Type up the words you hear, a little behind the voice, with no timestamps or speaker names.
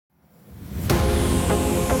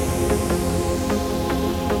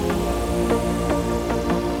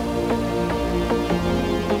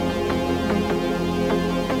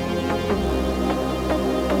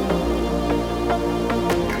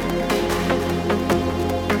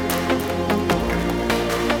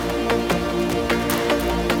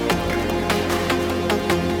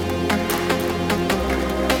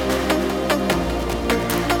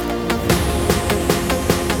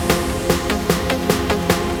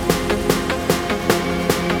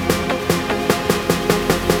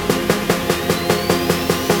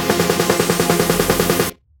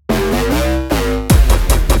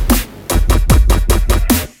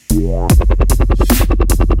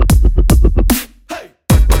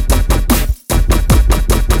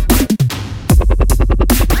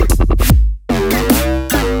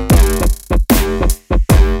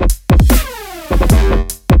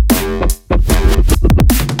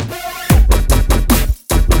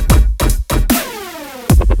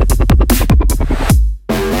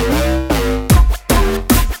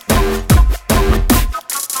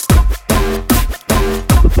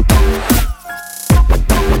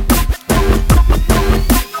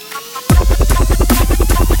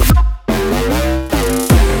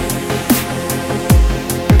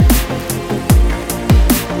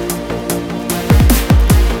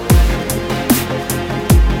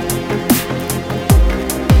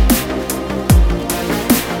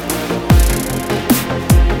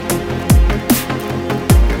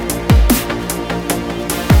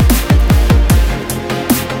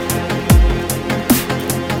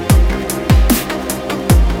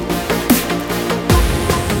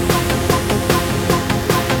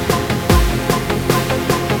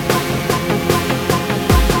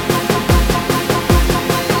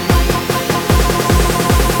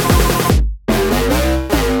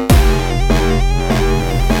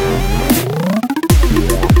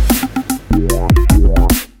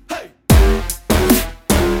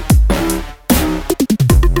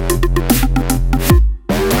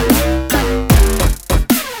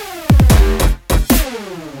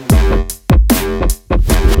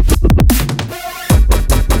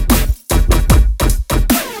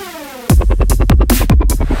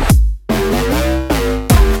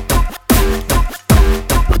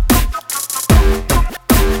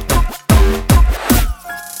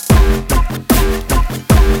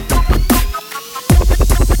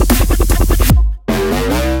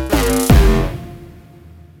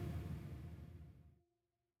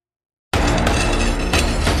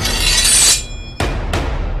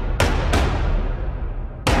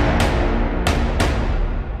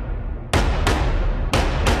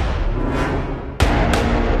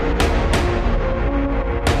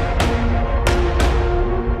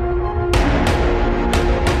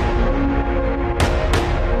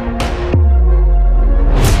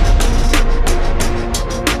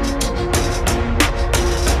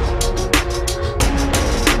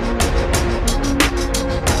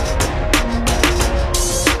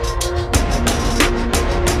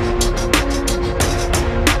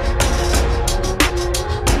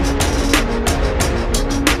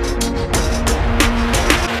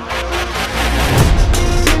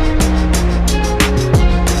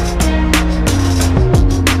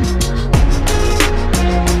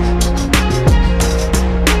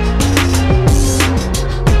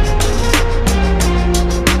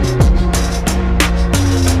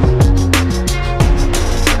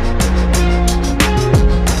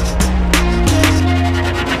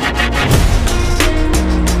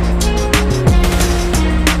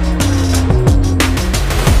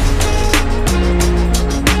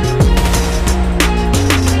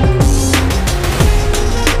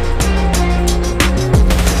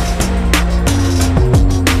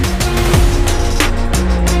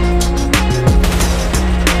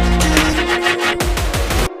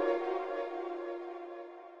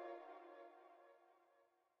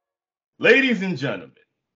Ladies and gentlemen,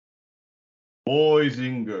 boys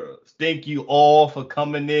and girls, thank you all for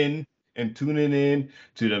coming in and tuning in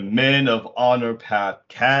to the Men of Honor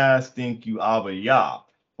podcast. Thank you, Abba Yah,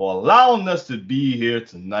 for allowing us to be here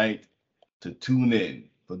tonight to tune in.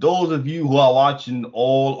 For those of you who are watching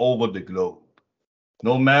all over the globe,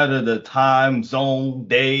 no matter the time zone,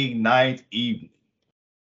 day, night, evening,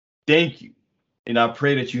 thank you. And I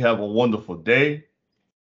pray that you have a wonderful day.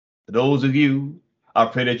 For those of you, I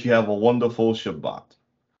pray that you have a wonderful Shabbat.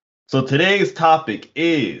 So today's topic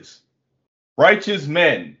is righteous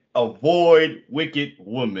men avoid wicked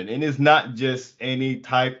women. And it's not just any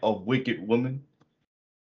type of wicked woman.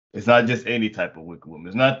 It's not just any type of wicked woman.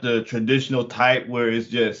 It's not the traditional type where it's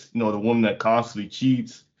just, the woman that constantly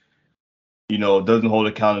cheats, doesn't hold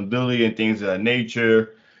accountability and things of that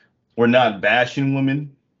nature. We're not bashing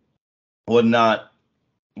women. We're not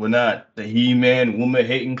the He-Man woman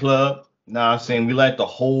hating club. Nah, I'm saying we like to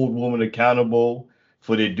hold women accountable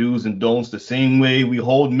for their do's and don'ts the same way we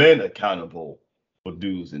hold men accountable for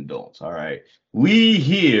do's and don'ts. All right. We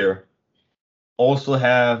here also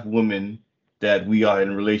have women that we are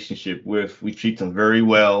in a relationship with. We treat them very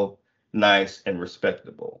well, nice, and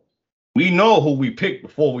respectable. We know who we picked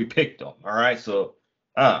before we picked them. All right. So,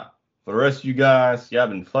 for the rest of you guys, y'all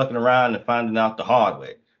been fucking around and finding out the hard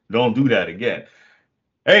way. Don't do that again.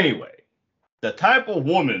 Anyway, the type of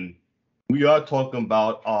woman we are talking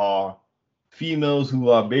about are females who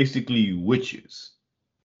are basically witches,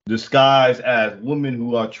 disguised as women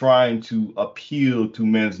who are trying to appeal to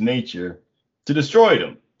men's nature to destroy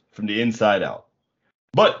them from the inside out.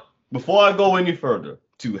 But before I go any further,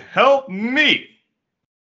 to help me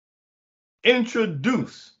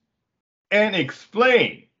introduce and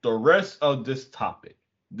explain the rest of this topic,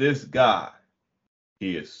 this guy,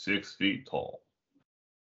 he is 6 feet tall.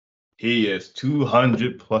 He is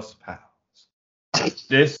 200 plus pounds.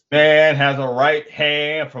 This man has a right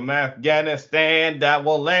hand from Afghanistan that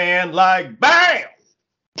will land like BAM!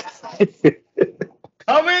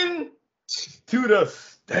 Coming to the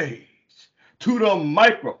stage, to the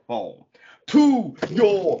microphone, to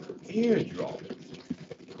your eardrum.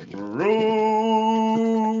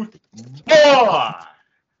 Rude boy!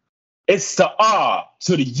 It's the R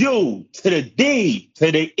to the U to the D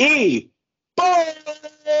to the E. Boy!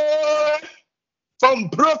 From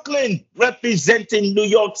Brooklyn, representing New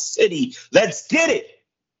York City. Let's get it.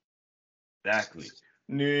 Exactly.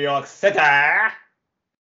 New York City.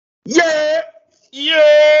 Yeah.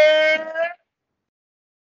 Yeah.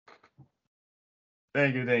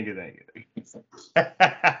 Thank you.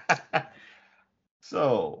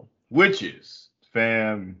 So, witches,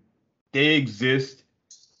 fam, they exist.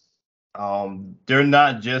 They're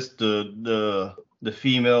not just the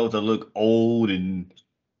females that look old and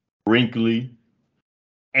wrinkly.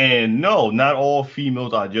 And no, not all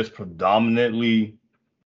females are just predominantly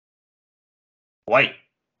white.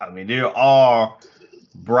 I mean, there are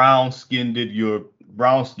brown-skinned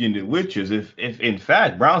witches. If in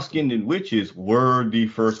fact brown-skinned witches were the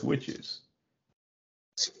first witches.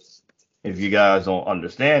 If you guys don't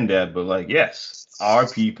understand that, but yes, our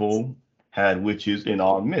people had witches in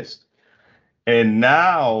our midst. And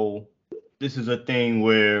now this is a thing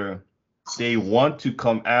where they want to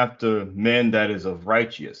come after men that is of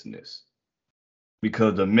righteousness,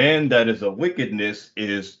 because the men that is of wickedness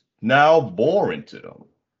is now boring to them.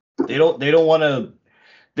 They don't want to.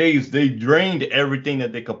 They drained everything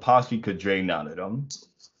that they could drain out of them.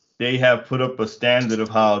 They have put up a standard of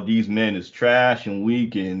how these men is trash and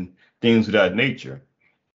weak and things of that nature.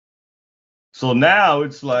 So now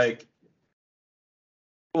it's like,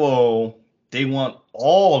 well, they want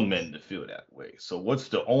all men to feel that way. So what's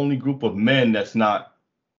the only group of men that's not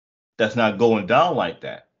going down like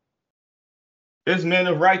that? It's men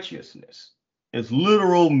of righteousness. It's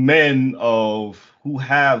literal men who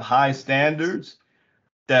have high standards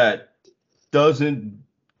that's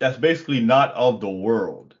basically not of the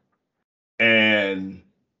world. And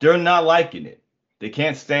they're not liking it. They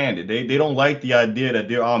can't stand it. They don't like the idea that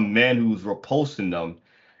there are men who's repulsing them,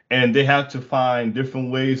 and they have to find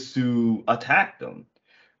different ways to attack them.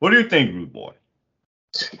 What do you think, Rude Boy?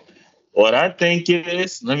 What I think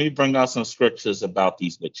is, let me bring out some scriptures about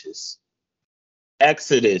these witches.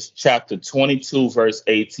 Exodus chapter 22, verse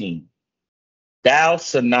 18. Thou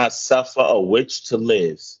shalt not suffer a witch to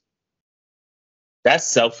live. That's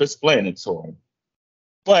self-explanatory.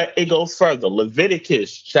 But it goes further.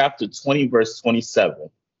 Leviticus chapter 20, verse 27.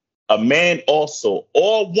 A man also,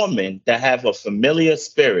 or woman that have a familiar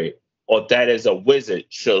spirit, or that is a wizard,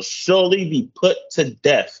 shall surely be put to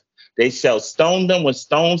death. They shall stone them with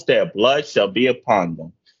stones, their blood shall be upon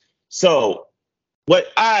them. So what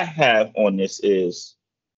I have on this is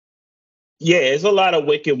Yeah, there's a lot of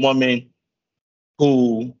wicked women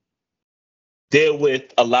who deal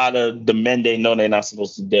with a lot of the men they know they're not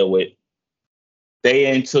supposed to deal with. They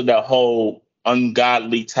into the whole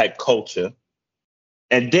ungodly type culture.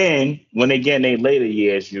 And then when they get in their later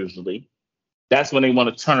years, usually, that's when they want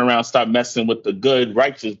to turn around and start messing with the good,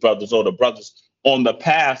 righteous brothers or the brothers on the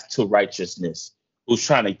path to righteousness who's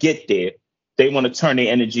trying to get there. They want to turn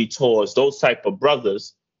their energy towards those type of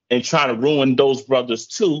brothers and try to ruin those brothers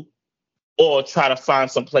too, or try to find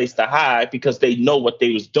some place to hide because they know what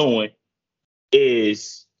they was doing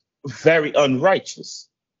is very unrighteous.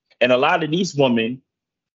 And a lot of these women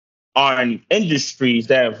are in industries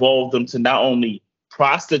that involve them to not only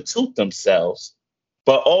prostitute themselves,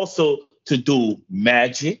 but also to do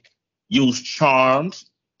magic, use charms,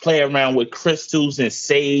 play around with crystals and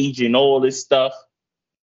sage and all this stuff.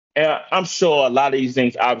 And I'm sure a lot of these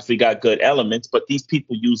things obviously got good elements, but these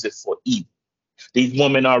people use it for evil. These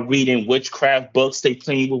women are reading witchcraft books, they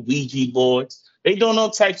playing with Ouija boards, they doing all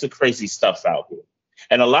types of crazy stuff out here.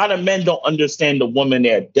 And a lot of men don't understand the woman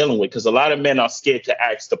they're dealing with because a lot of men are scared to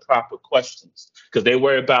ask the proper questions because they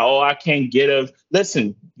worry about, oh, I can't get her.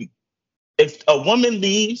 Listen, if a woman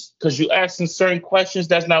leaves because you're asking certain questions,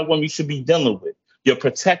 that's not what you should be dealing with. You're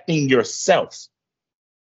protecting yourself.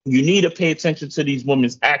 You need to pay attention to these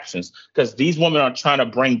women's actions because these women are trying to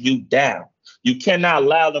bring you down. You cannot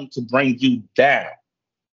allow them to bring you down.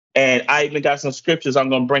 And I even got some scriptures I'm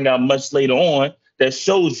going to bring out much later on that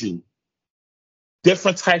shows you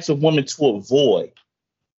different types of women to avoid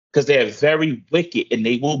because they're very wicked and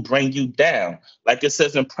they will bring you down. Like it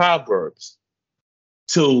says in Proverbs,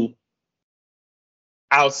 to,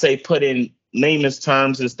 I'll say, put in layman's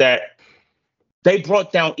terms, is that they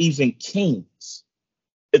brought down even kings.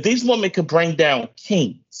 If these women could bring down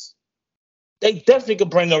kings, they definitely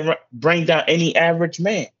could bring down any average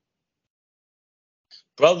man.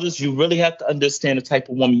 Brothers, you really have to understand the type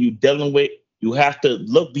of woman you're dealing with. You have to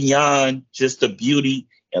look beyond just the beauty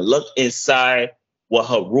and look inside what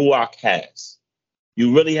her ruach has.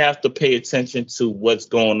 You really have to pay attention to what's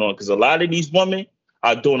going on because a lot of these women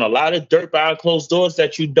are doing a lot of dirt behind closed doors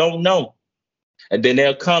that you don't know. And then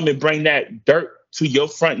they'll come and bring that dirt to your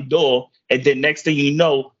front door. And then next thing you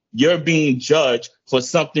know, you're being judged for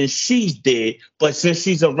something she's did. But since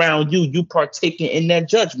she's around you, you partaking in that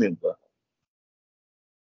judgment. Bro.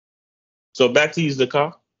 So back to you,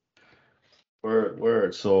 Zakar.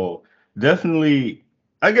 Word. So definitely,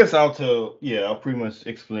 I guess I'll pretty much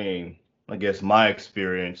explain, I guess, my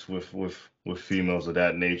experience with females of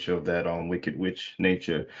that nature, of that wicked witch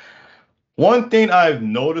nature. One thing I've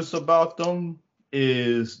noticed about them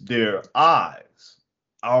is their eyes.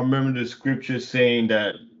 I remember the scripture saying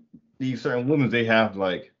that these certain women, they have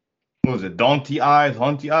like, what was it, haunty eyes,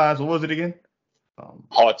 what was it again?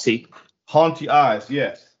 Haughty. Haunty eyes,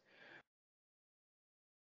 yes.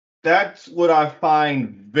 That's what I find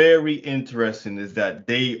very interesting is that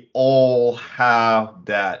they all have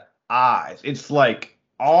that eyes. It's like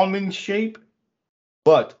almond shape,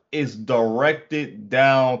 but it's directed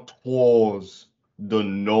down towards the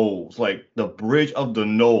nose, like the bridge of the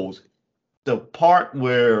nose. The part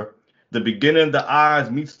where the beginning of the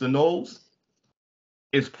eyes meets the nose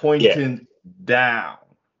is Yeah. pointing down.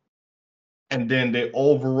 And then the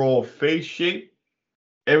overall face shape,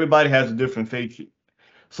 everybody has a different face shape.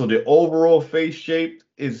 So the overall face shape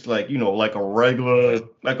is like, like a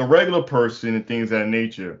regular person and things of that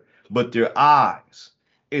nature. But their eyes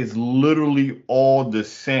is literally all the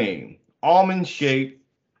same. Almond shape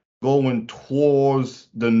going towards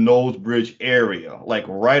the nose bridge area, like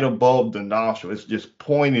right above the nostril. It's just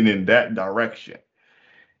pointing in that direction.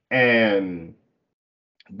 And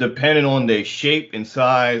depending on their shape and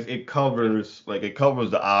size, it covers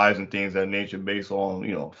the eyes and things of that nature based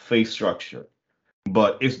on, face structure.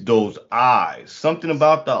 But it's those eyes. Something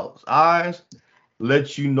about those eyes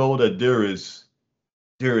lets you know that there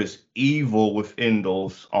is evil within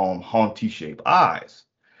those haunty shaped eyes.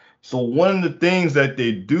 So one of the things that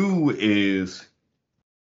they do is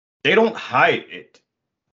they don't hide it.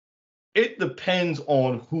 It depends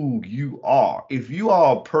on who you are. If you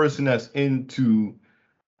are a person that's into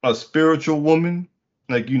a spiritual woman,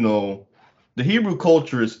 like the Hebrew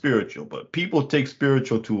culture is spiritual, but people take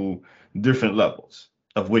spiritual to different levels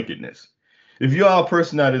of wickedness. If you are a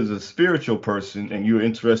person that is a spiritual person and you're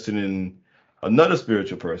interested in another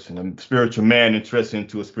spiritual person, a spiritual man interested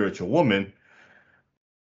into a spiritual woman,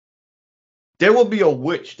 there will be a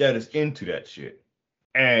witch that is into that shit.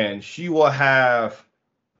 And she will have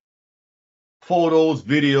photos,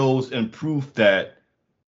 videos, and proof that,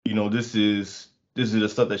 this is the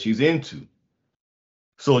stuff that she's into.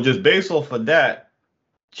 So just based off of that,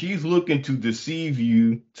 She's looking to deceive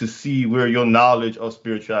you to see where your knowledge of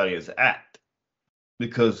spirituality is at.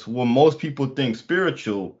 Because when most people think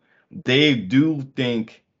spiritual, they do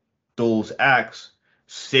think those acts,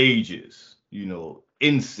 sages,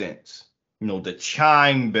 incense, the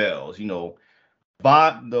chime bells,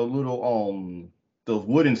 bought the little those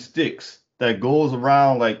wooden sticks that goes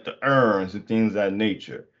around like the urns and things of that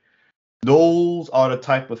nature. Those are the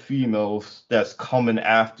type of females that's coming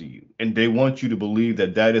after you, and they want you to believe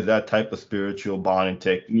that that is that type of spiritual bonding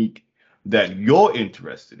technique that you're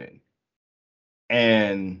interested in.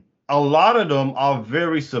 And a lot of them are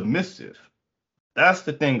very submissive. That's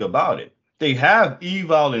the thing about it. They have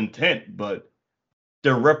evil intent, but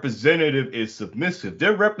their representative is submissive.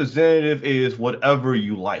 Their representative is whatever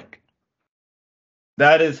you like.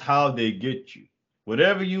 That is how they get you.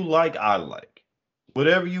 Whatever you like, I like.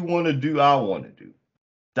 Whatever you want to do, I want to do.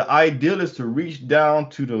 The ideal is to reach down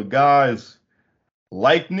to the guy's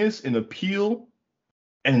likeness and appeal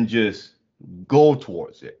and just go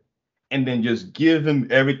towards it. And then just give him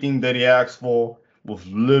everything that he asks for with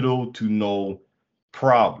little to no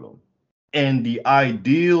problem. And the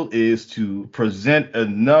ideal is to present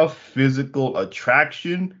enough physical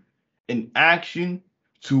attraction and action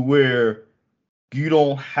to where you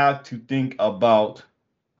don't have to think about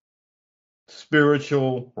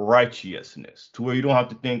spiritual righteousness, to where you don't have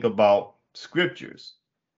to think about scriptures.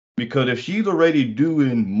 Because if she's already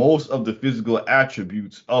doing most of the physical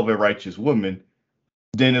attributes of a righteous woman,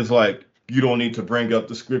 then it's like you don't need to bring up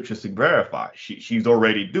the scriptures to verify. She's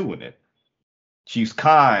already doing it. She's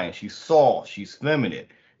kind, she's soft, she's feminine.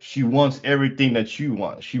 She wants everything that you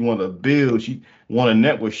want. She wants to build, she wants a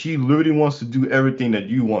network. She literally wants to do everything that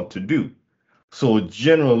you want to do. So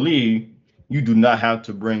generally, you do not have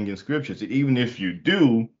to bring in scriptures. And even if you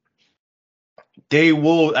do, they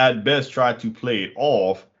will at best try to play it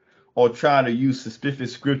off or try to use specific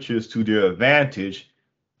scriptures to their advantage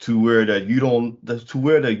to where that you don't to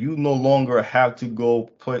where that you no longer have to go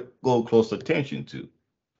close attention to.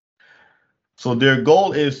 So their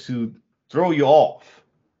goal is to throw you off.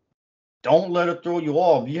 Don't let it throw you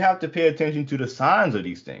off. You have to pay attention to the signs of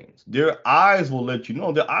these things. Their eyes will let you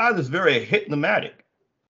know. Their eyes is very hypnomatic.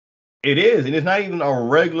 It is, and it's not even a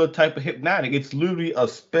regular type of hypnotic. It's literally a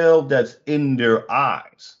spell that's in their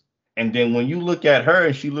eyes. And then when you look at her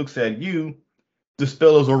and she looks at you, the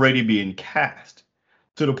spell is already being cast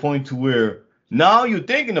to the point to where now you're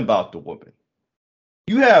thinking about the woman.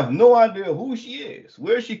 You have no idea who she is,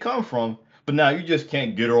 where she come from, but now you just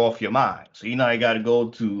can't get her off your mind. So you got to go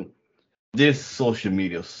to this social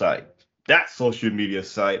media site, that social media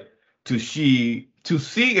site to see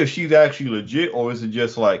if she's actually legit or is it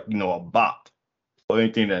just like, a bot or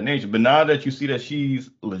anything of that nature. But now that you see that she's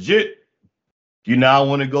legit, you now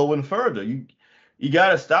want to go in further. You got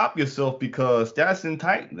to stop yourself because that's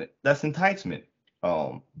enticement. That's enticement.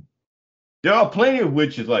 There are plenty of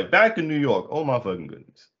witches, like back in New York. Oh my fucking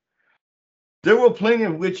goodness. There were plenty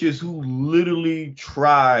of witches who literally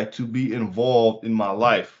tried to be involved in my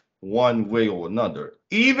life one way or another.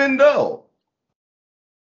 Even though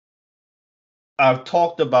I've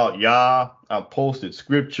talked about Yah, I've posted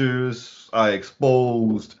scriptures, I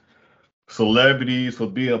exposed celebrities for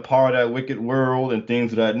being a part of that wicked world and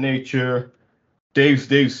things of that nature. They've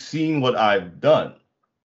seen what I've done.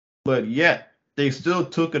 But yet they still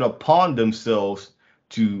took it upon themselves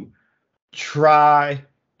to try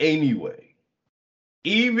anyway.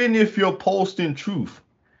 Even if you're posting truth,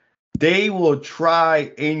 they will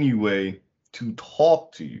try anyway to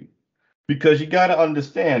talk to you. Because you got to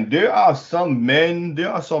understand, there are some men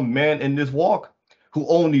in this walk who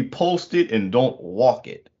only post it and don't walk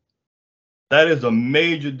it. That is a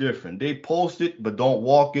major difference. They post it but don't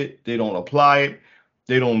walk it. They don't apply it.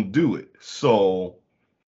 They don't do it. So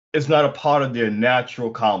it's not a part of their natural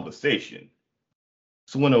conversation.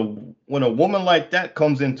 So when a woman like that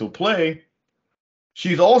comes into play,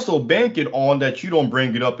 she's also banking on that you don't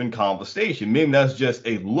bring it up in conversation. Maybe that's just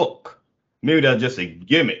a look. Maybe that's just a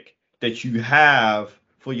gimmick that you have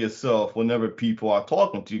for yourself whenever people are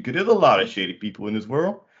talking to you. Because there's a lot of shady people in this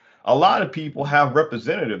world. A lot of people have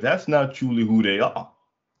representatives. That's not truly who they are.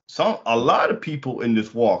 A lot of people in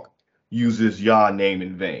this walk uses Yah name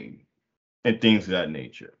in vain and things of that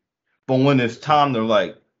nature. But when it's time to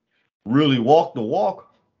like really walk the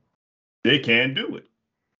walk, they can't do it.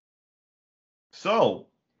 So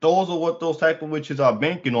those are what those type of witches are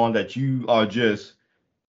banking on, that you are just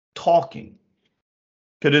talking.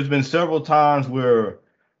 Because there's been several times where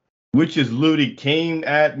witches literally came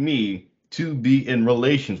at me to be in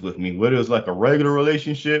relations with me, whether it's like a regular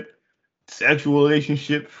relationship, sexual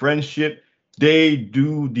relationship, friendship. They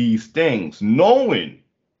do these things knowing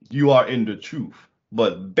you are in the truth.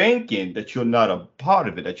 but banking that you're not a part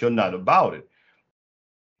of it, that you're not about it.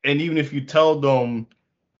 And even if you tell them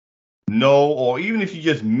no, or even if you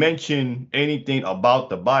just mention anything about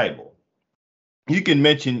the Bible, you can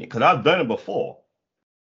mention, because I've done it before.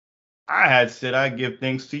 I had said I give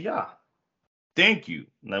thanks to Yah. Thank you.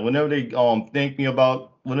 Now, whenever they thank me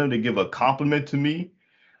about, whenever they give a compliment to me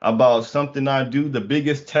about something I do, the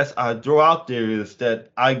biggest test I throw out there is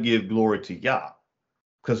that I give glory to Yah.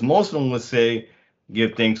 Because most of them would say,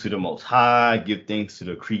 give thanks to the Most High, give thanks to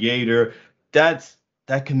the Creator. That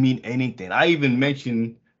can mean anything. I even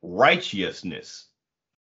mentioned righteousness.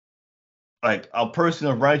 Like a person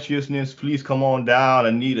of righteousness, please come on down.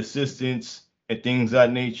 I need assistance and things of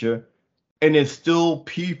that nature. And it's still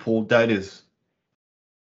people that is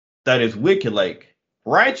wicked. Like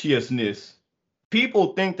righteousness,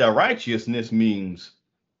 people think that righteousness means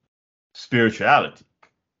spirituality.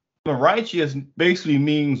 But righteous basically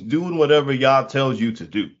means doing whatever Yah tells you to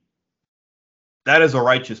do. That is a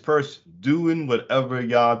righteous person, doing whatever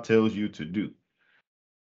Yah tells you to do.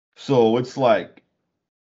 So it's like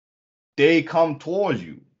they come towards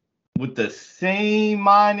you with the same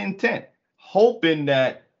mind intent, hoping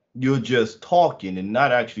that you're just talking and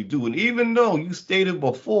not actually doing, even though you stated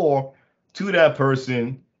before to that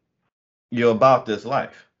person, you're about this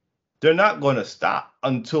life. They're not going to stop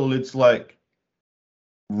until it's like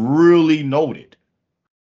really noted.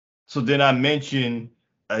 So then I mention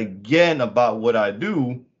again about what I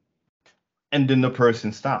do, and then the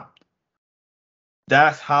person stopped.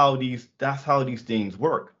 That's how these things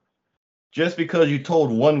work. Just because you told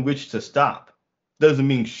one witch to stop doesn't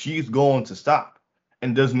mean she's going to stop,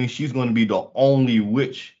 and doesn't mean she's going to be the only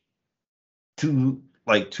witch to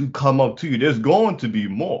come up to you. There's going to be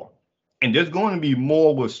more, and there's going to be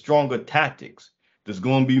more with stronger tactics. There's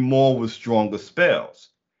going to be more with stronger spells.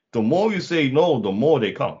 The more you say no, the more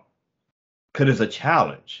they come, because it's a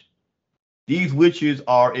challenge. These witches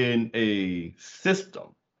are in a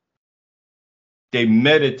system. They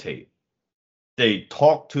meditate. They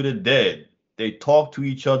talk to the dead. They talk to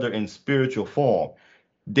each other in spiritual form.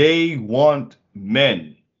 They want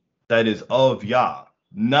men that is of Yah,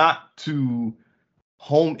 not to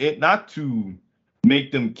not to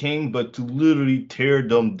make them king, but to literally tear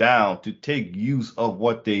them down, to take use of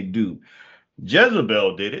what they do.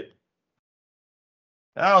 Jezebel did it.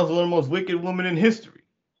 That was one of the most wicked women in history.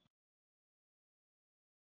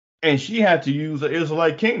 And she had to use an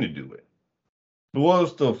Israelite king to do it. But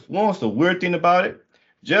what's the weird thing about it?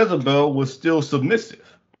 Jezebel was still submissive.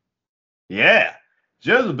 Yeah,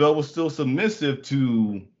 Jezebel was still submissive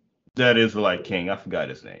to that Israelite king. I forgot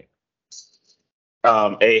his name.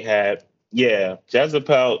 Ahab. Yeah,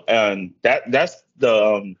 Jezebel, and that's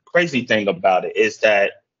the crazy thing about it is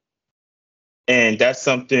that, and that's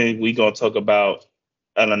something we're gonna talk about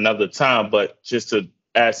at another time. But just to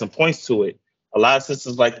add some points to it, a lot of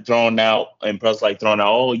sisters like throwing out, and brothers like throwing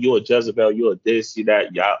out, oh, you a Jezebel, you a this, you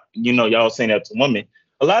that, y'all, y'all saying that to women.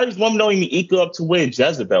 A lot of these women don't even equal up to where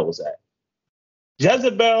Jezebel was at.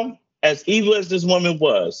 Jezebel, as evil as this woman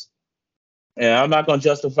was, and I'm not gonna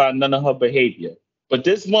justify none of her behavior, but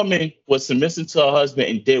this woman was submissive to her husband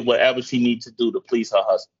and did whatever she needed to do to please her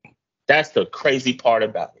husband. That's the crazy part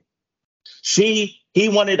about it. He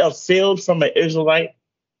wanted a field from an Israelite,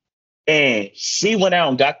 and she went out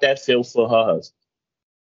and got that field for her husband.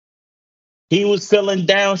 He was feeling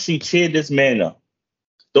down. She cheered this man up.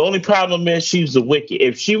 The only problem is she was a wicked.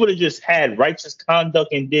 If she would have just had righteous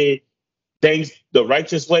conduct and did things the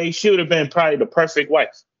righteous way, she would have been probably the perfect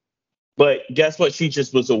wife. But guess what? She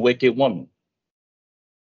just was a wicked woman.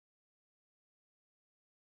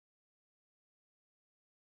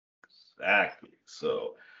 Exactly.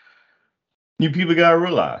 So you people gotta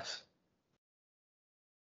realize,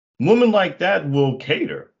 women like that will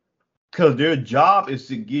cater because their job is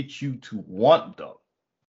to get you to want them.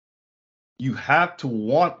 You have to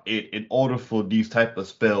want it in order for these type of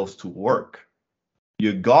spells to work.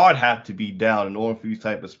 Your guard have to be down in order for these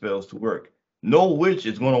type of spells to work. No witch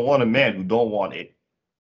is going to want a man who don't want it.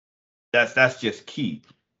 That's just key.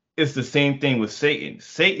 It's the same thing with Satan.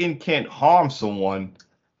 Satan can't harm someone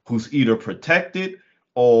who's either protected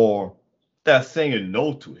or that's saying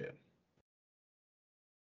no to him.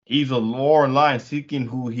 He's a roaring lion seeking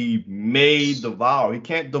who he may devour. He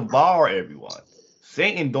can't devour everyone.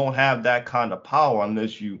 Satan don't have that kind of power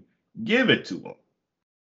unless you give it to him.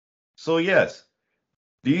 So yes,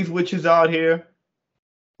 these witches out here,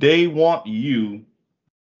 they want you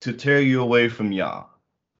to tear you away from Yah.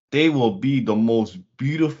 They will be the most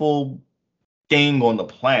beautiful thing on the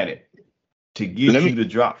planet to get you to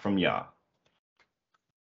drop from Yah.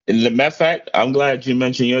 As a matter of fact, I'm glad you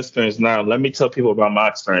mentioned your experience now. Let me tell people about my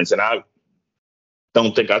experience. And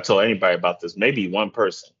Don't think I told anybody about this. Maybe one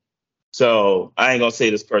person. So I ain't gonna say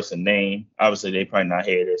this person's name. Obviously, they probably not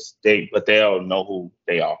hear this. But they all know who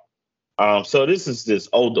they are. So this is this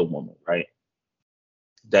older woman, right?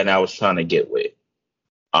 That I was trying to get with.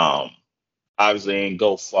 Um, Obviously ain't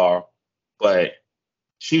go far, but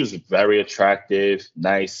she was very attractive,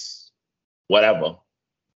 nice, whatever.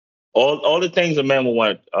 All the things a man would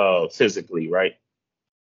want physically, right?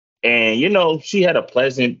 And she had a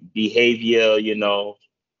pleasant behavior,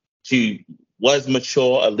 she was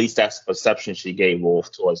mature, at least that's the perception she gave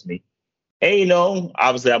off towards me. And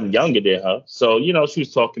obviously I'm younger than her. So, she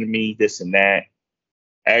was talking to me, this and that.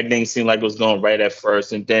 Everything seemed like it was going right at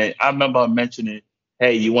first. And then I remember mentioning,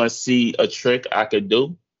 hey, you want to see a trick I could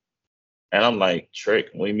do? And I'm like, trick?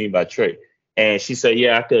 What do you mean by trick? And she said,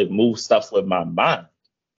 yeah, I could move stuff with my mind.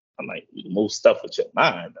 I'm like, you move stuff with your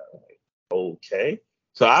mind? I'm like, okay.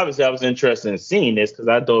 So obviously I was interested in seeing this because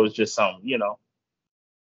I thought it was just something,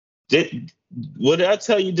 Did Would I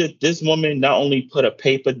tell you that this woman not only put a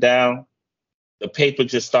paper down, the paper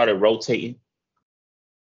just started rotating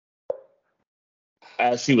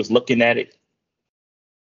as she was looking at it?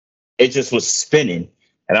 It just was spinning.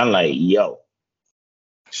 And I'm like, yo,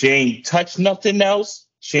 she ain't touched nothing else.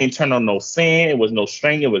 She ain't turned on no fan. It was no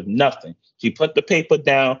string. It was nothing. She put the paper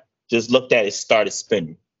down, just looked at it, started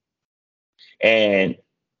spinning. And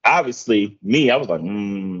obviously, me, I was like,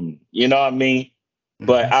 you know what I mean?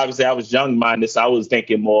 But obviously, I was young minded. So I was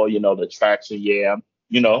thinking more, the traction, yeah,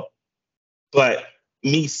 you know. But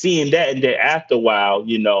me seeing that, and then after a while,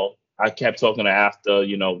 I kept talking to her after,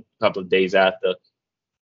 a couple of days after.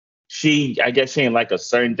 I guess she ain't like a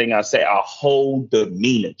certain thing I say, our whole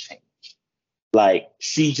demeanor changed. Like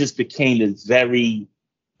she just became this very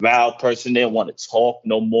loud person. Didn't want to talk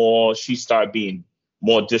no more. She started being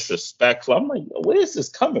more disrespectful. I'm like, where is this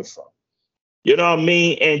coming from? You know what I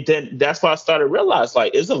mean? And then that's why I started to realize,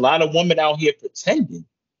 like, there's a lot of women out here pretending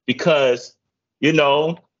because,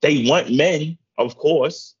 they want men, of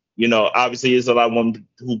course. Obviously, there's a lot of women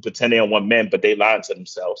who pretend they don't want men, but they lie to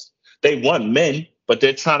themselves. They want men, but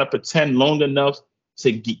they're trying to pretend long enough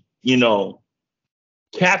to,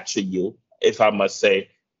 capture you, if I must say,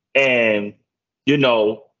 and,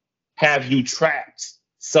 have you trapped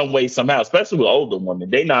some way, somehow, especially with older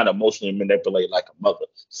women. They not emotionally manipulate like a mother.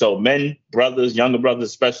 So men, brothers, younger brothers,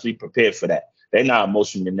 especially prepared for that. They not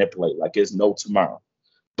emotionally manipulate like it's no tomorrow.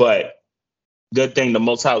 But good thing the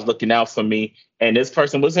Most High was looking out for me. And this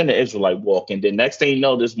person was in the Israelite walk. And the next thing you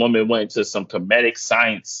know, this woman went into some comedic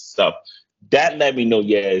science stuff. That let me know,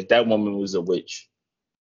 yeah, that woman was a witch.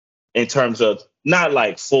 In terms of not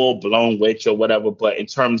like full blown witch or whatever, but in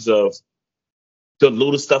terms of the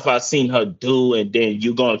little stuff I've seen her do, and then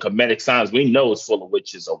you go on comedic science, we know it's full of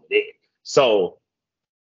witches over there. So,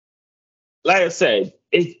 like I said,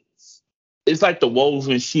 it's like the wolves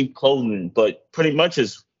in sheep clothing, but pretty much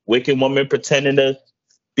it's wicked woman pretending to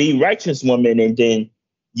be righteous woman, and then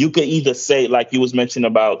you could either say, like you was mentioning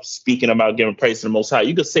about speaking about giving praise to the Most High,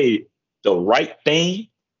 you could say the right thing,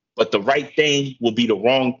 but the right thing will be the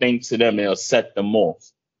wrong thing to them, and it'll set them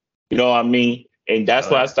off. You know what I mean? And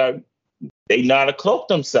that's why I started. They know how to cloak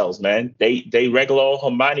themselves, man. They regular old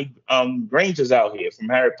Hermione Grangers out here from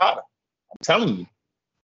Harry Potter. I'm telling you,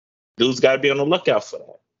 dudes got to be on the lookout for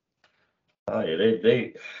that. Oh yeah,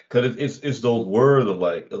 because it's those words of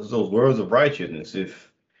it's those words of righteousness.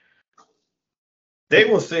 If they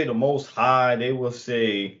will say the Most High, they will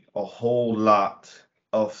say a whole lot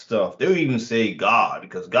of stuff. They'll even say God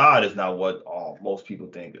because God is not what most people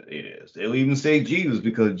think it is. They'll even say Jesus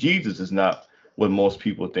because Jesus is not what most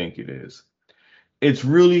people think it is. It's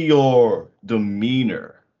really your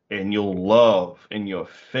demeanor and your love and your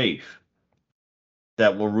faith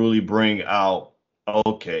that will really bring out,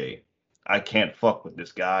 okay, I can't fuck with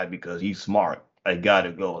this guy because he's smart. I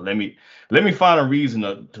gotta go. Let me find a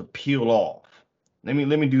reason to peel off. Let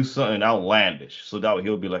me do something outlandish so that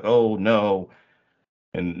he'll be like, oh no,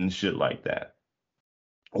 and shit like that.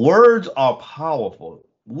 Words are powerful.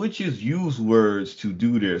 Witches use words to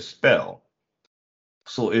do their spell.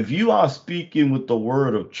 So if you are speaking with the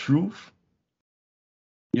word of truth,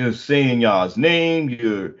 you're saying y'all's name,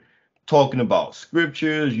 you're talking about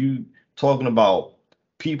scriptures, you talking about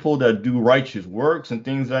people that do righteous works and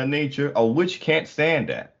things of that nature. A witch can't stand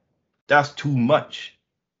that. That's too much.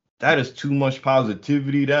 That is too much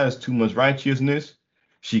positivity. That is too much righteousness.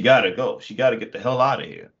 She gotta go. She gotta get the hell out of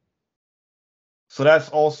here. So that's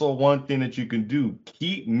also one thing that you can do.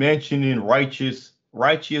 Keep mentioning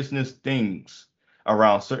righteousness things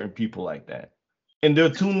around certain people like that. And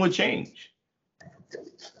their tune will change.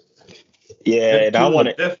 Yeah, Their and I tune want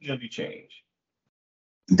will to definitely change.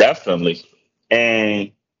 definitely.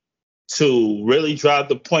 And to really drive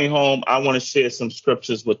the point home, I want to share some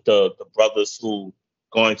scriptures with the brothers who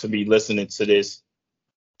going to be listening to this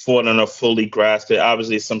for them to fully grasp it.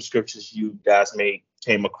 Obviously, some scriptures you guys may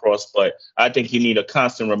came across, but I think you need a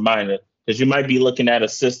constant reminder because you might be looking at a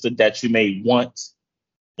sister that you may want,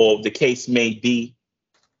 or the case may be,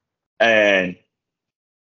 and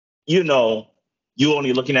you know, you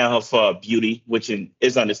only looking at her for beauty, which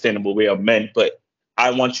is understandable. We are men, but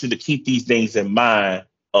I want you to keep these things in mind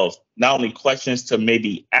of not only questions to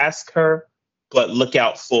maybe ask her, but look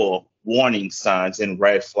out for warning signs and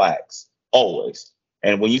red flags always.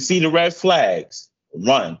 And when you see the red flags,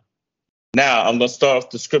 run. Now I'm going to start off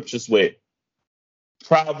the scriptures with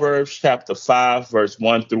Proverbs chapter 5, verse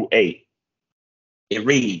 1 through 8. It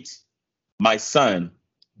reads, "My son,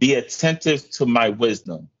 be attentive to my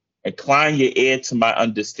wisdom. Incline your ear to my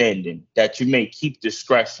understanding, that you may keep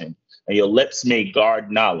discretion, and your lips may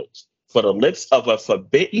guard knowledge. For the lips of a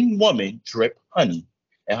forbidden woman drip honey,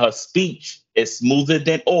 and her speech is smoother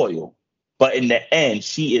than oil. But in the end,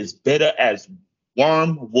 she is bitter as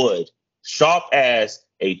wormwood, sharp as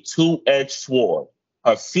a two-edged sword.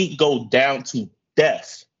 Her feet go down to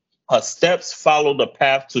death. Her steps follow the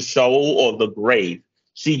path to Sheol or the grave.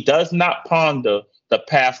 She does not ponder the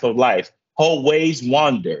path of life. Her ways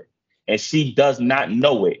wander, and she does not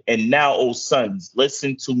know it. And now, O sons,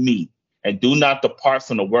 listen to me, and do not depart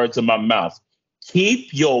from the words of my mouth.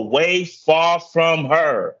 Keep your way far from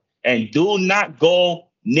her, and do not go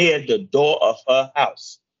near the door of her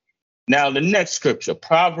house." Now, the next scripture,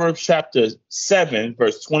 Proverbs chapter 7,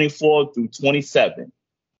 verse 24 through 27.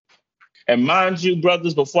 And mind you,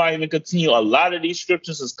 brothers, before I even continue, a lot of these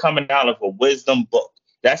scriptures is coming out of a wisdom book.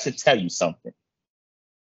 That should tell you something.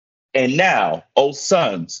 "And now, O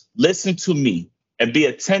sons, listen to me and be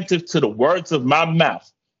attentive to the words of my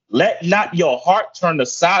mouth. Let not your heart turn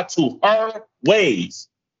aside to her ways.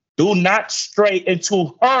 Do not stray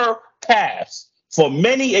into her paths. For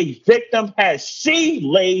many a victim has she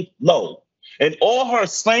laid low, and all her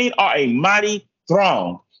slain are a mighty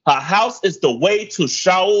throng. Her house is the way to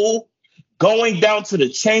Sheol, going down to the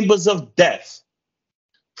chambers of death."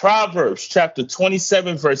 Proverbs chapter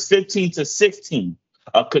 27, verse 15 to 16.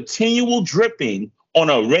 "A continual dripping on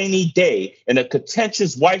a rainy day and a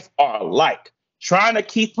contentious wife are alike. Trying to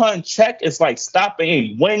keep her in check is like stopping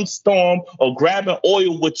a windstorm or grabbing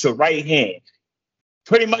oil with your right hand.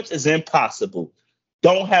 Pretty much is impossible.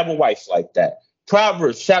 Don't have a wife like that."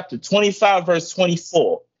 Proverbs chapter 25, verse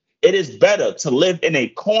 24. "It is better to live in a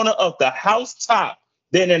corner of the housetop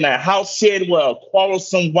than in a house shared with a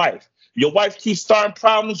quarrelsome wife." Your wife keeps starting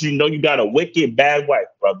problems, you know you got a wicked, bad wife,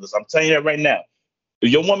 brothers. I'm telling you that right now. If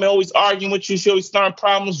your woman always arguing with you, she always starting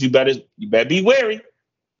problems, you better be wary.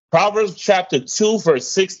 Proverbs chapter 2, verse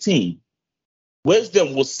 16.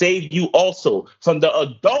 "Wisdom will save you also from the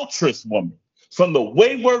adulterous woman, from the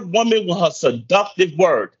wayward woman with her seductive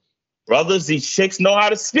word." Brothers, these chicks know how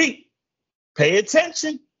to speak. Pay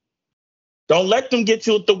attention. Don't let them get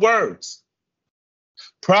you with the words.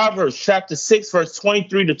 Proverbs chapter 6, verse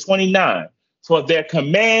 23 to 29. "For their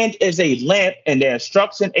command is a lamp and their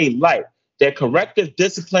instruction a light. Their corrective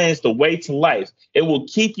discipline is the way to life. It will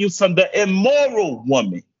keep you from the immoral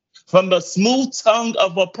woman, from the smooth tongue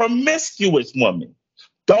of a promiscuous woman.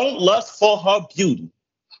 Don't lust for her beauty.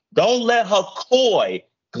 Don't let her coy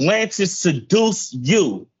glances seduce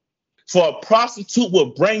you. For a prostitute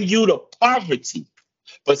will bring you to poverty,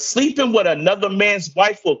 but sleeping with another man's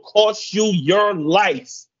wife will cost you your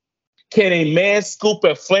life. Can a man scoop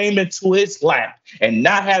a flame into his lap and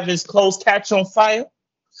not have his clothes catch on fire?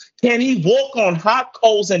 Can he walk on hot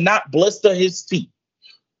coals and not blister his feet?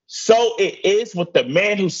 So it is with the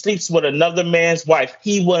man who sleeps with another man's wife.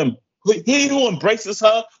 He who embraces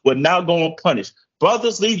her will now go unpunished."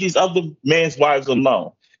 Brothers, leave these other men's wives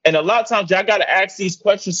alone. And a lot of times, y'all got to ask these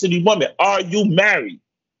questions to these women. Are you married?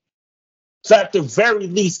 So at the very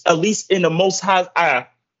least, at least in the Most High eye,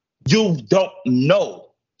 you don't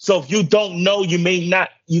know. So if you don't know,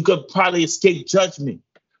 you could probably escape judgment.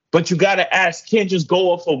 But you got to ask, can't just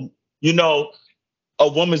go off of, a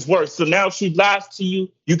woman's word. So now if she lies to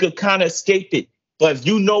you, you could kind of escape it. But if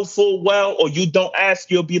you know full well or you don't ask,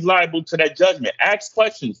 you'll be liable to that judgment. Ask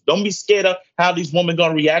questions. Don't be scared of how these women going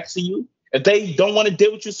to react to you. If they don't want to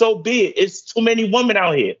deal with you, so be it. It's too many women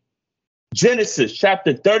out here. Genesis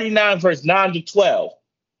chapter 39, verse 9 to 12.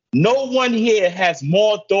 "No one here has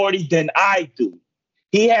more authority than I do.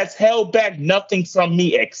 He has held back nothing from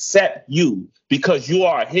me except you, because you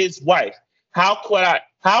are his wife. How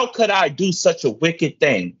could I do such a wicked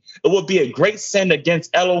thing? It would be a great sin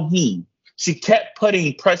against Elohim." She kept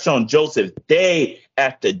putting pressure on Joseph day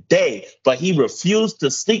after day, but he refused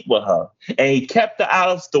to sleep with her, and he kept her out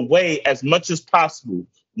of the way as much as possible.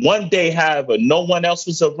 One day, however, no one else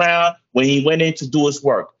was around when he went in to do his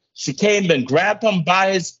work. She came and grabbed him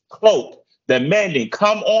by his cloak, demanding,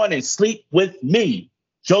 "Come on and sleep with me."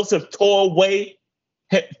 Joseph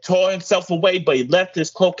tore himself away, but he left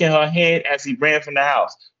his cloak in her hand as he ran from the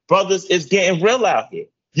house. Brothers, it's getting real out here.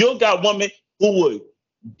 You got women who would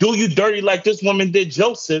do you dirty like this woman did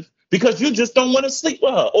Joseph because you just don't want to sleep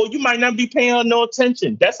with her, or you might not be paying her no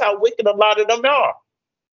attention. That's how wicked a lot of them are.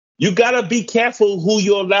 You got to be careful who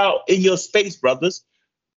you allow in your space, brothers.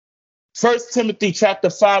 1 Timothy chapter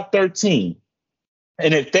 5:13.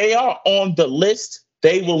 And if they are on the list,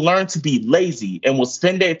 they will learn to be lazy and will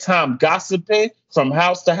spend their time gossiping from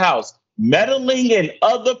house to house, meddling in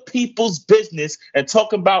other people's business and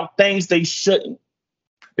talking about things they shouldn't.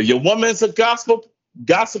 If your woman's a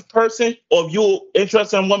gossip person, or if you're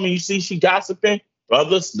interested in a woman, you see she gossiping,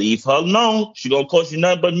 brothers, leave her alone. She gonna cause you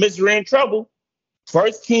nothing but misery and trouble.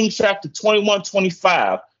 1 Kings chapter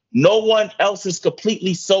 21:25. No one else has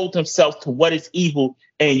completely sold himself to what is evil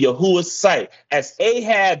in Yahuwah's sight, as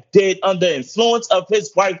Ahab did under influence of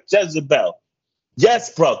his wife Jezebel.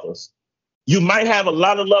 Yes, brothers, you might have a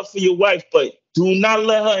lot of love for your wife, but do not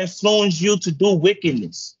let her influence you to do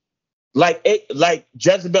wickedness, like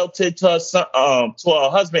Jezebel did to her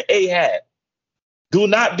husband Ahab. Do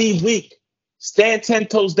not be weak. Stand 10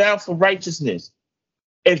 toes down for righteousness.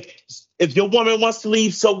 If your woman wants to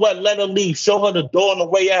leave, so what? Let her leave. Show her the door on the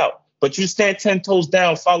way out. But you stand 10 toes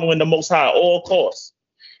down, following the Most High at all costs.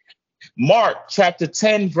 Mark chapter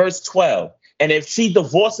 10, verse 12. And if she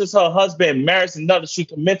divorces her husband and marries another, she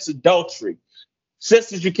commits adultery.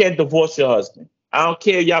 Sisters, you can't divorce your husband. I don't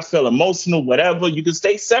care if y'all feel emotional, whatever. You can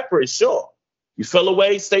stay separate, sure. You feel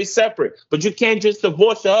away, stay separate. But you can't just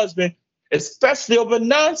divorce your husband, especially over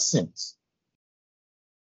nonsense.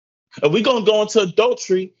 And we're going to go into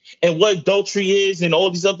adultery and what adultery is and all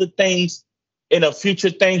these other things in a future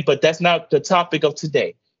thing, but that's not the topic of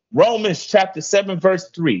today. Romans chapter 7, verse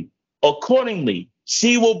 3. Accordingly,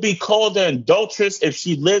 she will be called an adulteress if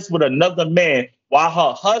she lives with another man while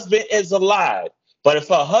her husband is alive. But if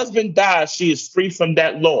her husband dies, she is free from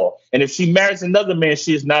that law. And if she marries another man,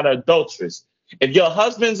 she is not an adulteress. If your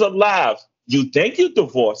husband's alive, you think you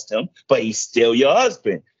divorced him, but he's still your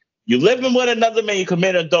husband. You living with another man, you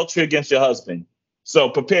commit adultery against your husband. So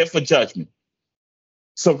prepare for judgment.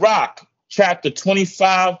 Sirach, chapter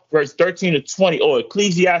 25, verse 13 to 20, or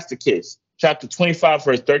Ecclesiasticus, chapter 25,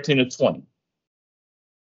 verse 13 to 20.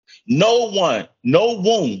 No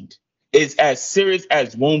wound is as serious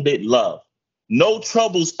as wounded love. No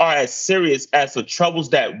troubles are as serious as the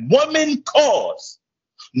troubles that women cause.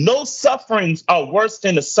 No sufferings are worse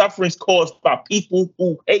than the sufferings caused by people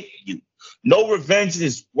who hate you. No revenge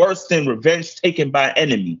is worse than revenge taken by an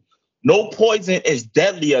enemy. No poison is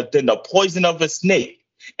deadlier than the poison of a snake.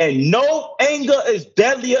 And no anger is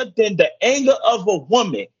deadlier than the anger of a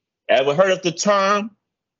woman. Ever heard of the term,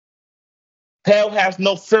 hell has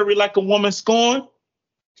no fury like a woman scorned?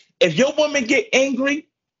 If your woman get angry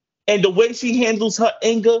and the way she handles her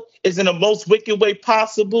anger is in the most wicked way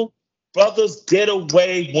possible, brothers, get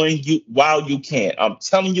away while you can. I'm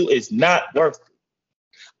telling you, it's not worth it.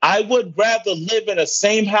 I would rather live in the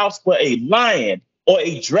same house with a lion or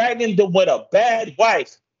a dragon than with a bad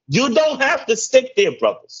wife. You don't have to stick there,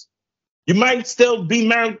 brothers. You might still be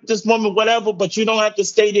married to this woman, whatever, but you don't have to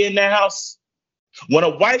stay there in that house. When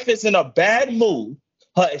a wife is in a bad mood,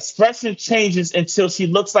 her expression changes until she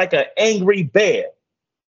looks like an angry bear.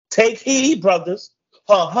 Take heed, brothers.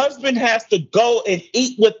 Her husband has to go and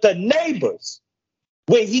eat with the neighbors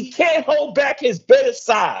where he can't hold back his bitter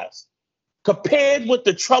sides. Compared with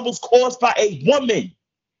the troubles caused by a woman,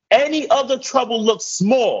 any other trouble looks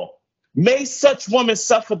small. May such woman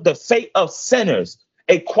suffer the fate of sinners.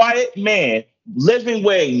 A quiet man living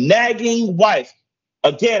with a nagging wife.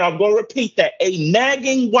 Again, I'm going to repeat that. A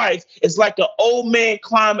nagging wife is like an old man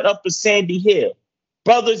climbing up a sandy hill.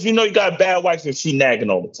 Brothers, you know you got a bad wife if she nagging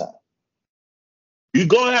all the time. You're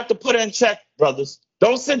going to have to put her in check, brothers.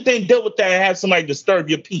 Don't sit there and deal with that and have somebody disturb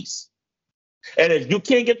your peace. And if you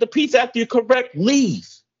can't get the peace after you correct, leave.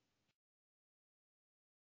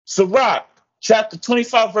 Sirach, chapter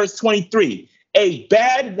 25, verse 23. A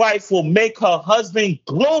bad wife will make her husband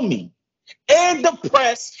gloomy and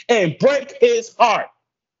depressed and break his heart.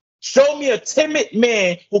 Show me a timid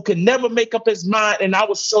man who can never make up his mind, and I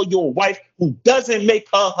will show you a wife who doesn't make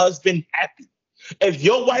her husband happy. If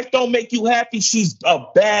your wife don't make you happy, she's a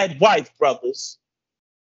bad wife, brothers.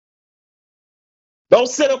 Don't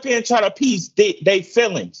sit up here and try to appease their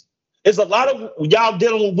feelings. There's a lot of y'all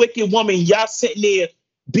dealing with wicked women. Y'all sitting there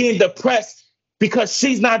being depressed because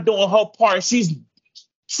she's not doing her part. She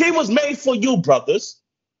was made for you, brothers.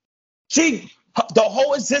 The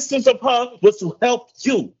whole existence of her was to help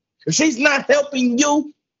you. If she's not helping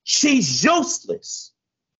you, she's useless.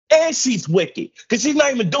 And she's wicked because she's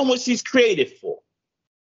not even doing what she's created for.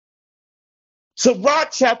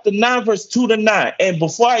 Sirach chapter 9, verse 2 to 9. And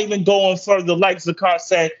before I even go on further, like Zakar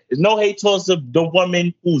said, there's no hate towards the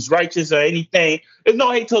woman who's righteous or anything. There's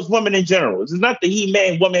no hate towards women in general. It's not the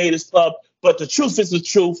He-Man Woman Haters Club, but the truth is the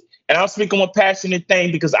truth. And I'm speaking a passionate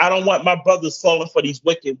thing because I don't want my brothers falling for these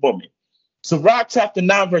wicked women. Sirach chapter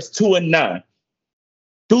 9, verse 2 and 9.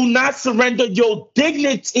 Do not surrender your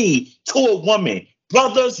dignity to a woman.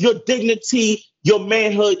 Brothers, your dignity, your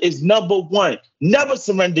manhood is number one. Never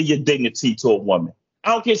surrender your dignity to a woman.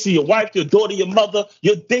 I don't care if she's your wife, your daughter, your mother,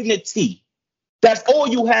 your dignity. That's all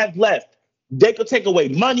you have left. They could take away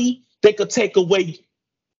money. They could take away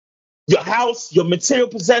your house, your material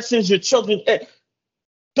possessions, your children.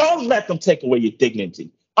 Don't let them take away your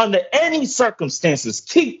dignity. Under any circumstances,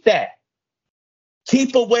 keep that.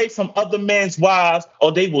 Keep away from other men's wives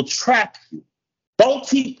or they will trap you. Don't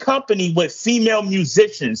keep company with female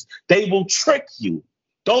musicians. They will trick you.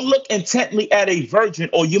 Don't look intently at a virgin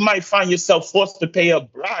or you might find yourself forced to pay a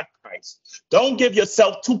bride price. Don't give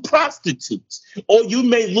yourself to prostitutes or you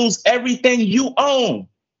may lose everything you own.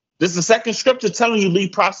 This is the second scripture telling you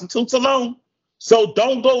leave prostitutes alone. So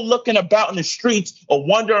don't go looking about in the streets or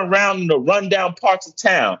wandering around in the rundown parts of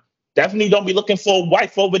town. Definitely don't be looking for a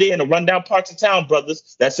wife over there in the rundown parts of town,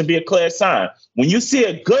 brothers. That should be a clear sign. When you see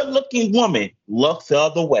a good-looking woman, look the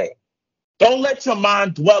other way. Don't let your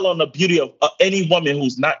mind dwell on the beauty of any woman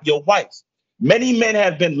who's not your wife. Many men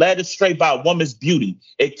have been led astray by a woman's beauty.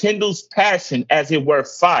 It kindles passion as it were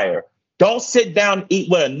fire. Don't sit down and eat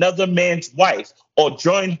with another man's wife or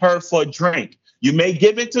join her for a drink. You may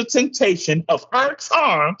give into temptation of her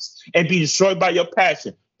charms and be destroyed by your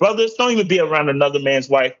passion. Brothers, don't even be around another man's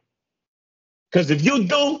wife. Because if you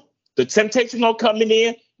do, the temptation gonna come in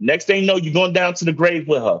there. Next thing you know, you're going down to the grave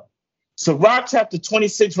with her. Sirach chapter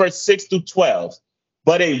 26, verse 6 through 12.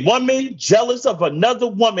 But a woman jealous of another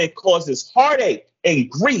woman causes heartache and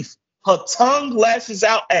grief. Her tongue lashes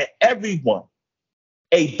out at everyone.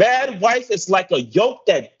 A bad wife is like a yoke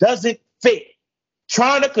that doesn't fit.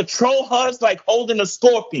 Trying to control her is like holding a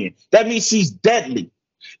scorpion. That means she's deadly.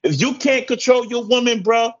 If you can't control your woman,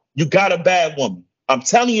 bro, you got a bad woman. I'm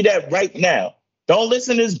telling you that right now. Don't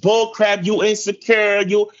listen to this bull crap. You insecure.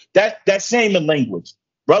 That's shaming language.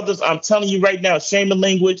 Brothers, I'm telling you right now, shaming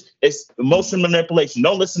language is emotional manipulation.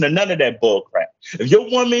 Don't listen to none of that bull crap. If your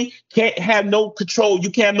woman can't have no control, you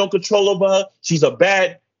can't have no control over her, she's a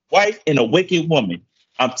bad wife and a wicked woman.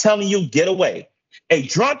 I'm telling you, get away. A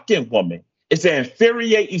drunken woman is an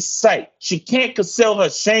infuriating sight. She can't conceal her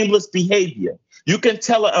shameless behavior. You can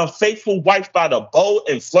tell an unfaithful wife by the bold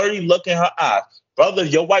and flirty look in her eyes. Brother,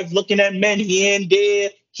 your wife looking at men here and there.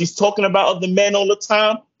 She's talking about other men all the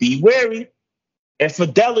time. Be wary.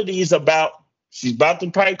 Infidelity is she's about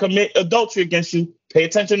to probably commit adultery against you. Pay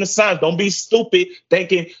attention to signs. Don't be stupid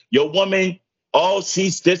thinking your woman,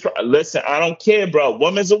 she's this. Listen, I don't care, bro.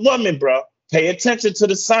 Woman's a woman, bro. Pay attention to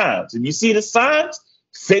the signs. If you see the signs,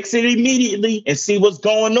 fix it immediately and see what's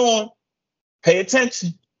going on. Pay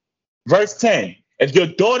attention. Verse 10. If your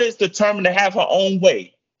daughter is determined to have her own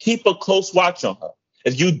way, keep a close watch on her.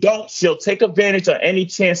 If you don't, she'll take advantage of any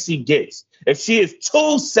chance she gets. If she is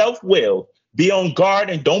too self-willed, be on guard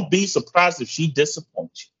and don't be surprised if she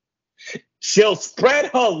disappoints you. She'll spread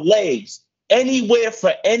her legs anywhere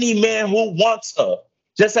for any man who wants her,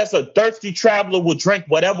 just as a thirsty traveler will drink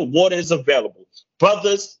whatever water is available.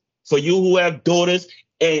 Brothers, for you who have daughters,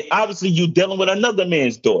 and obviously you dealing with another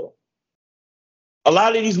man's daughter. A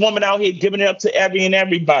lot of these women out here giving it up to every and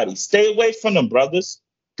everybody. Stay away from them, brothers.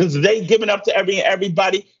 Because they giving up to every and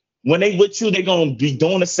everybody. When they with you, they're going to be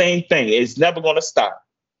doing the same thing. It's never going to stop.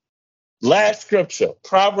 Last scripture,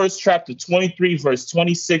 Proverbs chapter 23, verse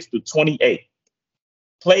 26 to 28.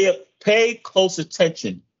 Pay close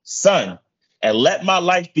attention, son, and let my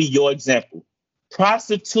life be your example.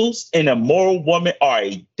 Prostitutes and immoral women are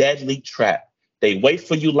a deadly trap. They wait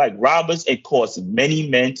for you like robbers and cause many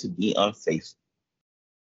men to be unfaithful.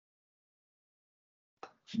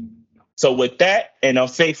 So with that, and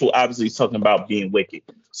unfaithful, obviously talking about being wicked.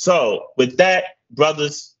 So with that,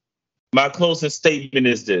 brothers, my closing statement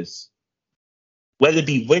is this. Whether it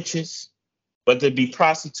be witches, whether it be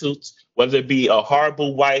prostitutes, whether it be a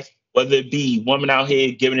horrible wife, whether it be women out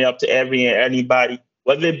here giving it up to every and anybody,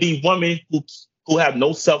 whether it be women who have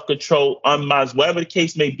no self-control, unminds, whatever the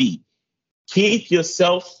case may be, keep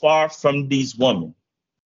yourself far from these women.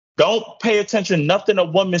 Don't pay attention to nothing a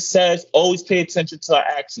woman says. Always pay attention to her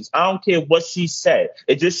actions. I don't care what she said.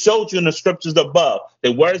 It just showed you in the scriptures above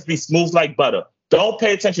that words be smooth like butter. Don't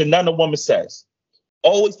pay attention to nothing a woman says.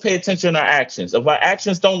 Always pay attention to her actions. If her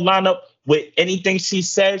actions don't line up with anything she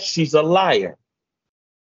says, she's a liar.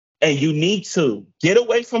 And you need to get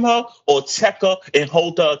away from her or check her and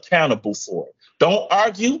hold her accountable for it. Don't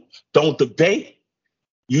argue. Don't debate.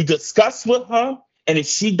 You discuss with her. And if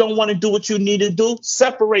she don't want to do what you need to do,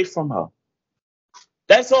 separate from her.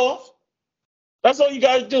 That's all. That's all you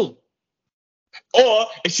got to do. Or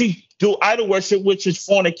if she do idol worship, which is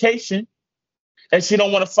fornication, and she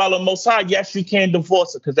don't want to follow Most High, yes, you can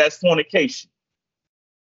divorce her because that's fornication.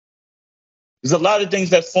 There's a lot of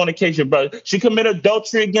things that's fornication, brother. She committed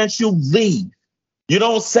adultery against you, leave. You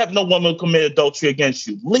don't accept no woman who commit adultery against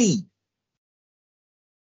you. Leave.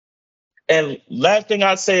 And last thing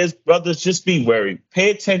I say is, brothers, just be wary.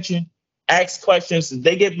 Pay attention. Ask questions. If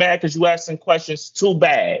they get mad because you asking questions, too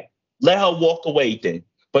bad. Let her walk away then.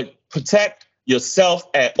 But protect yourself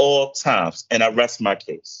at all times. And I rest my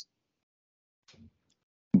case.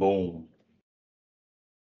 Boom.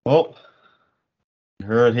 Well, you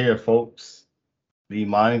heard here, folks. Be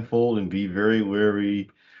mindful and be very wary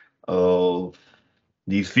of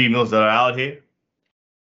these females that are out here.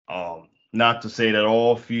 Not to say that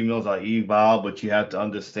all females are evil, but you have to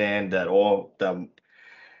understand that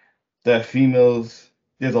that females,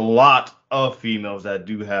 there's a lot of females that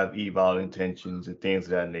do have evil intentions and things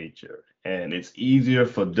of that nature. And it's easier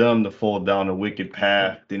for them to fall down a wicked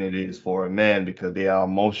path than it is for a man because they are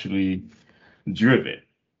emotionally driven.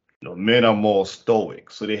 Men are more stoic,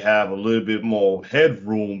 so they have a little bit more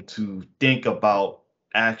headroom to think about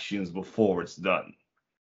actions before it's done.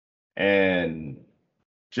 And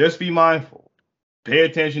just be mindful. Pay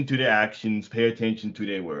attention to their actions, pay attention to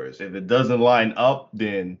their words. If it doesn't line up,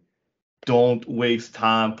 then don't waste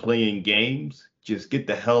time playing games. Just get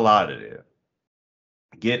the hell out of there.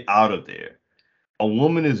 Get out of there. A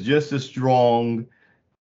woman is just as strong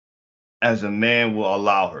as a man will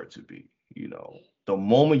allow her to be. The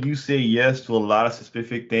moment you say yes to a lot of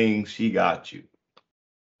specific things, she got you.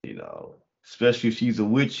 Especially if she's a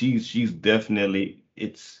witch, she's definitely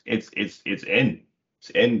it's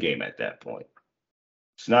end game at that point.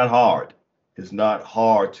 It's not hard. It's not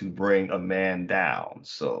hard to bring a man down.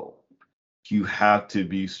 So you have to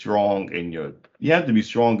be strong you have to be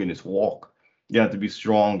strong in this walk. You have to be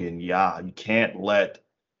strong in you can't let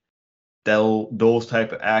those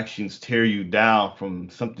type of actions tear you down from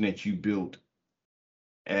something that you built.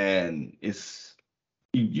 And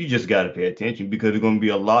you just got to pay attention because it's going to be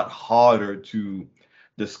a lot harder to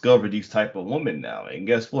discover these type of women now. And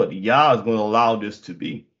guess what? Yah is going to allow this to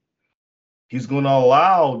be. He's going to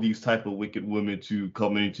allow these type of wicked women to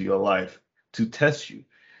come into your life to test you.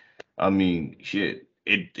 I mean, shit.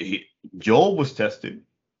 Job was tested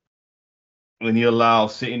when he allowed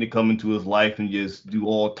Satan to come into his life and just do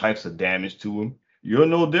all types of damage to him. You're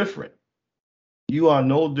no different. You are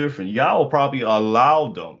no different. Yah will probably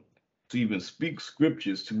allow them to even speak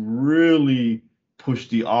scriptures to really push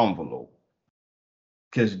the envelope.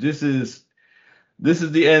 Because this is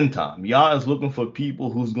the end time. Yah is looking for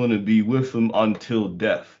people who's going to be with him until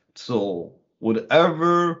death. So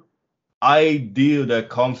whatever idea that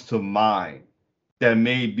comes to mind that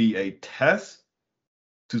may be a test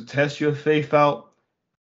to test your faith out,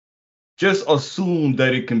 just assume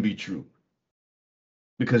that it can be true.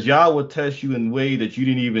 Because Yah will test you in a way that you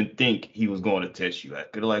didn't even think he was going to test you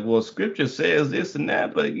at. Because like, well, scripture says this and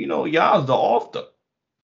that, but Yah's the author.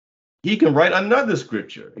 He can write another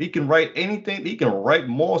scripture. He can write anything. He can write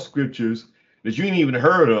more scriptures that you ain't even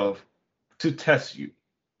heard of to test you.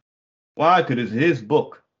 Why? Because it's his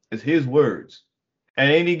book. It's his words. At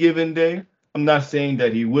any given day, I'm not saying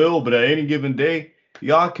that he will, but at any given day,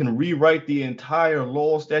 Yah can rewrite the entire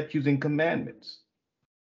law, statutes, and commandments.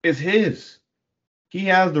 It's his. He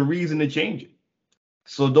has the reason to change it.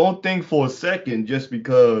 So don't think for a second just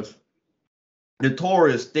because the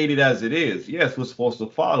Torah is stated as it is. Yes, we're supposed to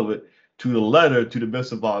follow it to the letter to the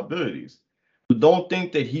best of our abilities. But don't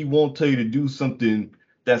think that he won't tell you to do something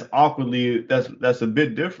that's that's a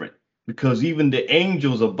bit different. Because even the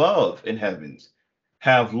angels above in heavens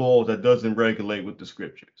have laws that doesn't regulate with the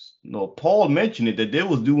scriptures. Paul mentioned it that they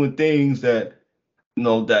was doing things that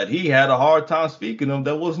that he had a hard time speaking of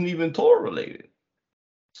that wasn't even Torah related.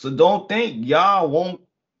 So don't think Yah won't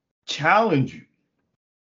challenge you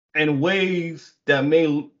in ways that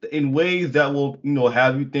will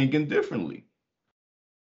have you thinking differently.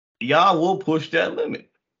 Yah will push that limit,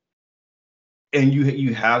 and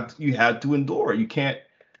you have to endure. You can't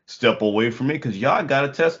step away from it because Yah got to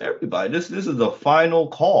test everybody. This is the final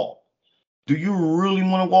call. Do you really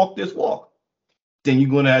want to walk this walk? Then you're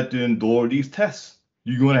going to have to endure these tests.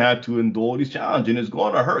 You're going to have to endure these challenges, and it's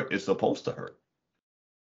going to hurt. It's supposed to hurt.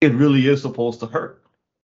 It really is supposed to hurt.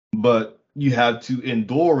 But you have to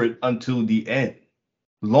endure it until the end.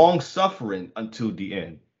 Long suffering until the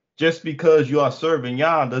end. Just because you are serving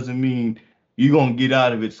Yah doesn't mean you're going to get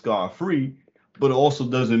out of it scar-free, but it also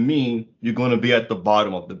doesn't mean you're going to be at the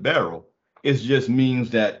bottom of the barrel. It just means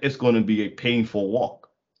that it's going to be a painful walk,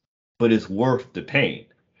 but it's worth the pain.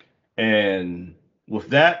 And with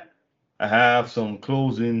that, I have some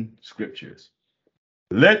closing scriptures.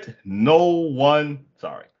 Deuteronomy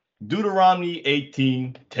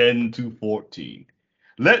 18:10-14.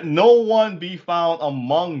 Let no one be found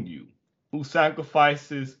among you who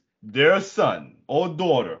sacrifices their son or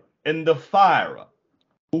daughter in the fire,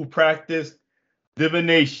 who practice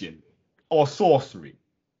divination or sorcery,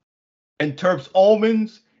 interprets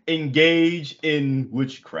omens, engage in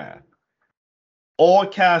witchcraft, or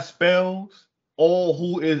cast spells, or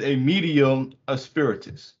who is a medium, a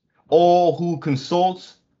spiritist, or who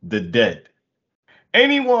consults the dead.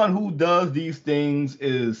 Anyone who does these things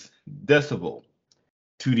is detestable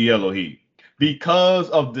to the Elohim because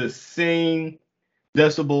of the same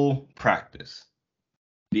detestable practice.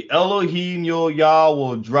 The Elohim your Yah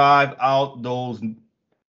will drive out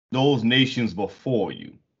those nations before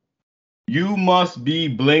you. You must be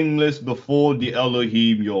blameless before the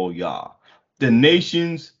Elohim your Yah. The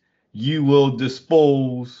nations you will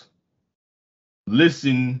dispose,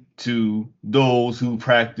 listen to those who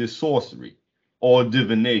practice sorcery or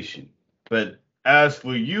divination. But as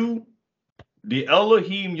for you, the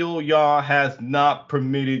Elohim your Yah has not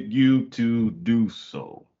permitted you to do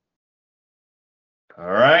so. All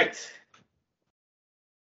right.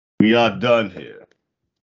 We are done here.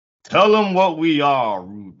 Tell them what we are,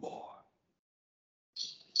 rude boy.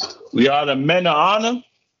 We are the men of honor.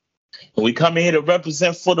 We come here to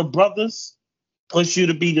represent for the brothers, push you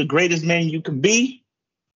to be the greatest man you can be.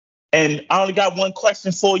 And I only got one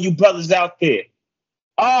question for you brothers out there.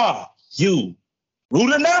 Are you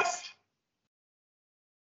rude enough?